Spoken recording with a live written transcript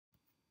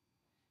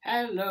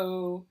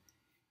Hello.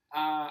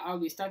 I'll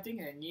be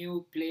starting a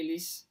new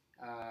playlist,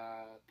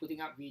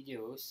 putting up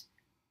videos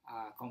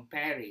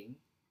comparing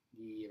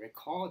the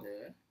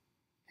recorder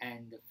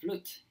and the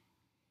flute.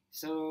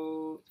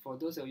 So, for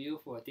those of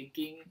you who are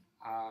thinking,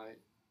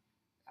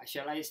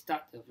 shall I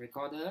start the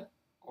recorder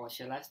or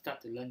shall I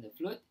start to learn the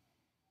flute?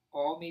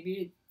 Or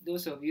maybe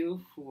those of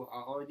you who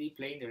are already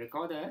playing the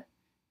recorder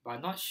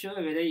but not sure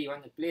whether you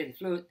want to play the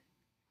flute,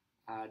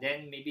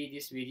 then maybe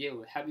this video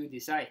will help you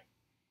decide.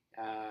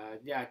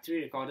 There are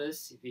three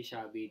recorders which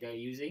I'll be there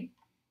using.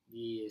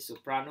 The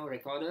soprano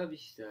recorder,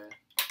 which is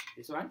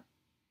this one.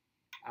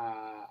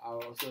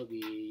 I'll also be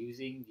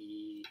using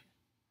the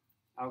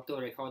alto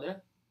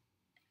recorder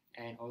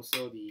and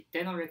also the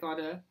tenor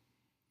recorder,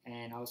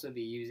 and I'll also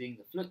be using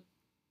the flute.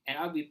 And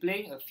I'll be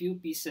playing a few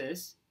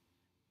pieces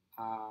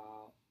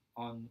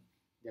on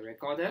the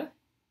recorder,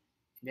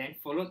 then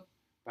followed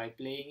by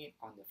playing it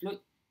on the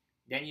flute.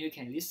 Then you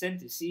can listen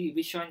to see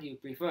which one you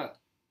prefer.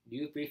 Do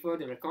you prefer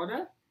the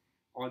recorder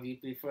or do you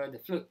prefer the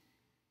flute?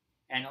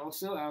 And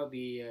also I'll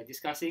be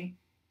discussing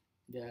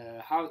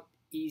the how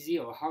easy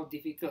or how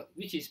difficult,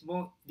 which is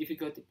more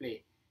difficult to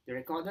play, the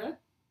recorder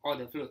or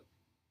the flute.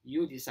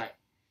 You decide.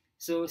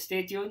 So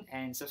stay tuned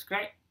and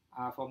subscribe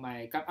for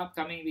my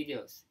upcoming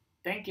videos.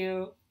 Thank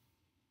you.